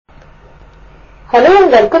Hello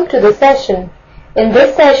and welcome to the session. In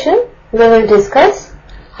this session, we will discuss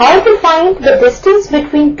how to find the distance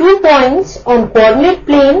between 2 points on coordinate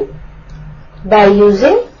plane by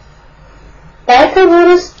using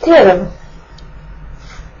Pythagoras theorem.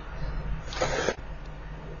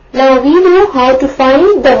 Now we know how to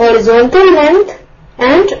find the horizontal length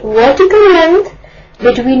and vertical length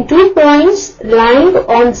between 2 points lying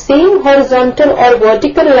on same horizontal or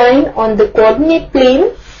vertical line on the coordinate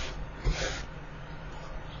plane.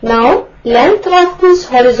 Now, length of this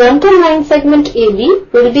horizontal line segment AB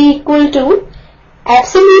will be equal to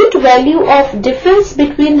absolute value of difference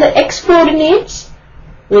between the x coordinates,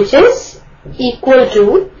 which is equal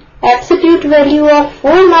to absolute value of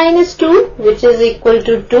 4 minus 2, which is equal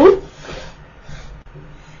to 2,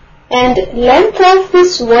 and length of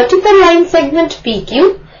this vertical line segment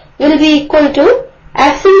PQ will be equal to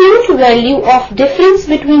absolute value of difference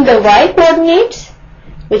between the y coordinates,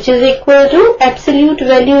 which is equal to absolute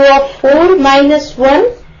value of 4 minus 1,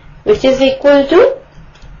 which is equal to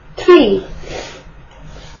 3.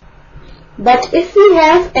 But if we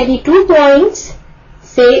have any 2 points,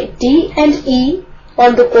 say D and E,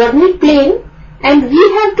 on the coordinate plane, and we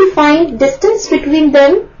have to find distance between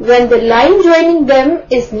them when the line joining them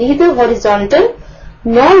is neither horizontal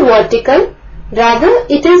nor vertical, rather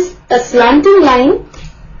it is a slanting line.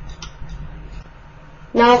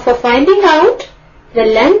 Now for finding out the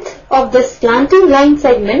length of the slanting line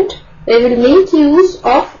segment, we will make use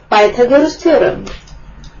of Pythagoras theorem.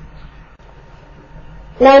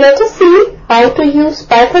 Now let us see how to use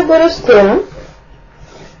Pythagoras theorem.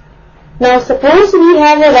 Now suppose we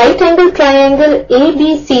have a right angle triangle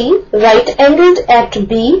ABC right angled at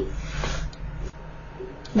B.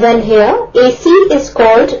 Then here AC is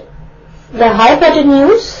called the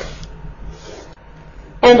hypotenuse,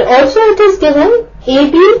 and also it is given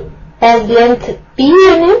AB has length P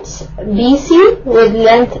units, BC with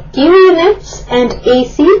length Q units, and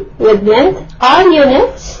AC with length R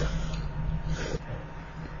units.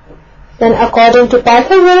 Then according to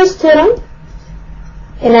Pythagoras theorem,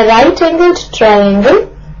 in a right angled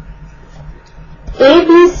triangle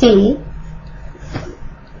ABC,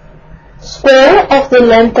 square of the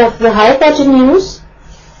length of the hypotenuse,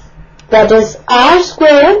 that is R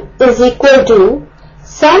square, is equal to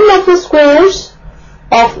sum of the squares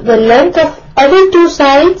of the length of other 2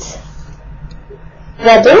 sides,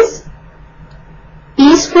 that is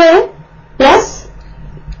P square plus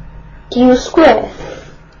Q square.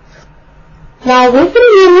 Now we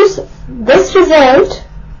will use this result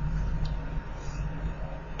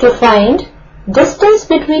to find distance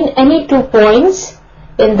between any 2 points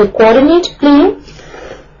in the coordinate plane.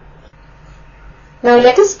 Now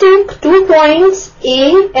let us take 2 points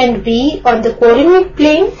A and B on the coordinate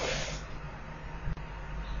plane.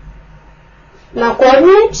 Now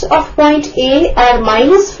coordinates of point A are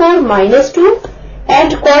minus 4, minus 2,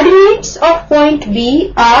 and coordinates of point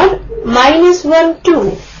B are minus 1,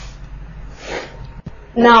 2.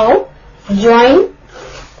 Now join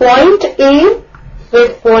point A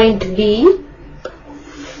with point B,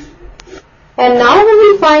 and now we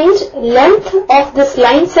will find length of this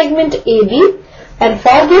line segment AB, and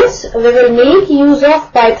for this we will make use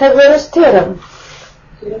of Pythagoras theorem.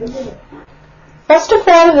 First of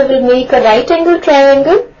all, we will make a right angle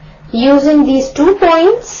triangle using these 2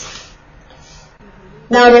 points.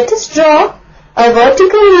 Now let us draw a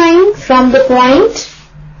vertical line from the point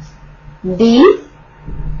B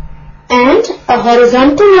and a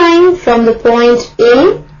horizontal line from the point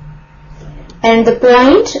A, and the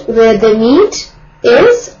point where they meet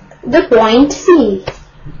is the point C.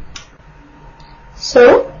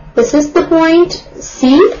 So this is the point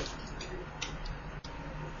C,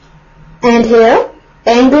 and here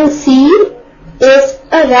angle C is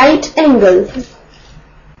a right angle.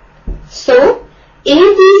 So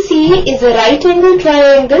ABC is a right angle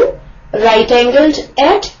triangle right angled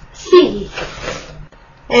at C,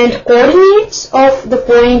 and coordinates of the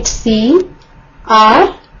point C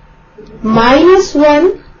are minus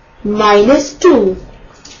 1, minus 2.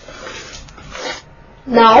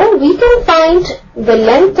 Now we can find the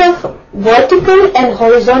length of vertical and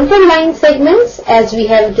horizontal line segments as we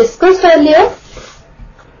have discussed earlier.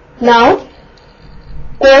 Now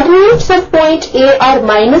coordinates of point A are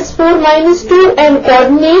minus 4, minus 2, and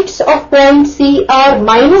coordinates of point C are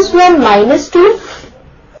minus 1, minus 2.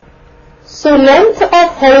 So length of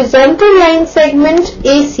horizontal line segment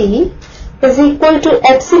AC is equal to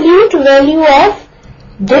absolute value of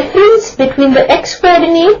difference between the x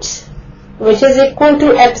coordinates, which is equal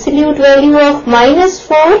to absolute value of minus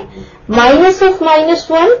 4 minus of minus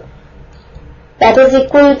 1, that is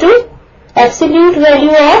equal to absolute value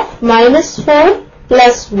of minus 4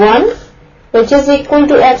 plus 1 which is equal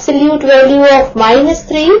to absolute value of minus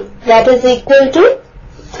 3, that is equal to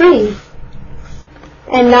 3.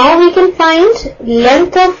 And now we can find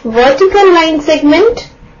length of vertical line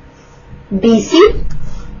segment BC,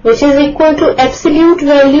 which is equal to absolute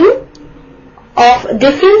value of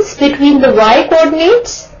difference between the y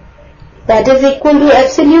coordinates, that is equal to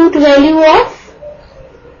absolute value of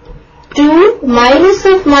 2 minus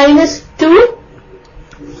of minus 2,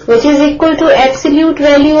 which is equal to absolute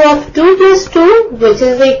value of 2 plus 2, which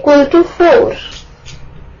is equal to 4.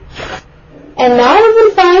 And now we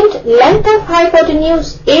will find length of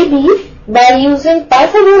hypotenuse AB by using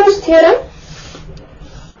Pythagoras theorem.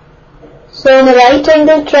 So in a right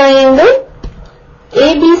angle triangle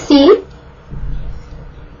ABC,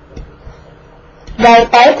 by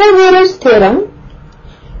Pythagoras theorem,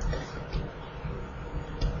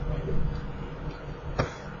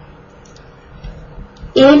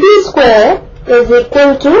 AB square is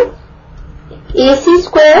equal to AC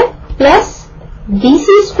square plus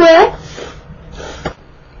BC square.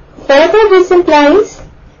 Further, this implies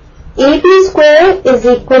AB square is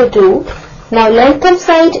equal to, now length of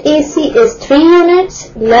side AC is 3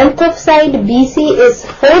 units, length of side BC is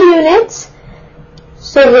 4 units.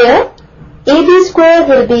 So here AB square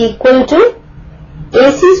will be equal to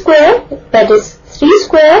AC square, that is 3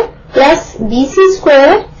 square, plus BC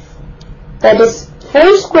square, that is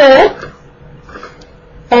 4 square,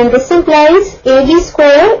 and this implies AB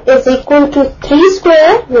square is equal to 3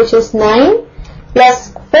 square, which is 9,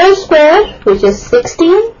 plus 4 square, which is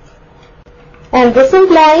 16, and this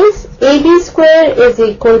implies AB square is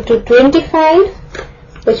equal to 25,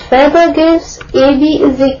 which further gives AB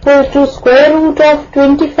is equal to square root of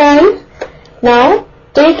 25. Now,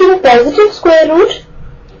 taking positive square root,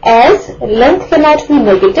 as length cannot be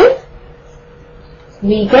negative,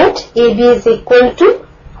 we get AB is equal to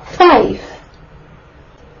 5.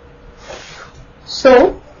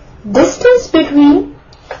 So, distance between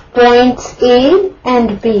points A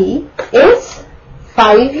and B is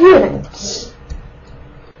 5 units.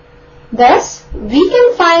 Thus, we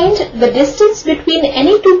can find the distance between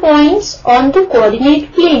any two points on the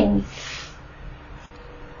coordinate plane.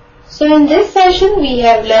 So in this session we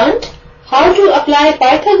have learnt how to apply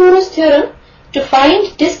Pythagoras theorem to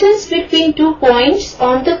find distance between two points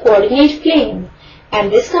on the coordinate plane.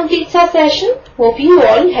 And this completes our session. Hope you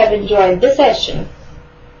all have enjoyed the session.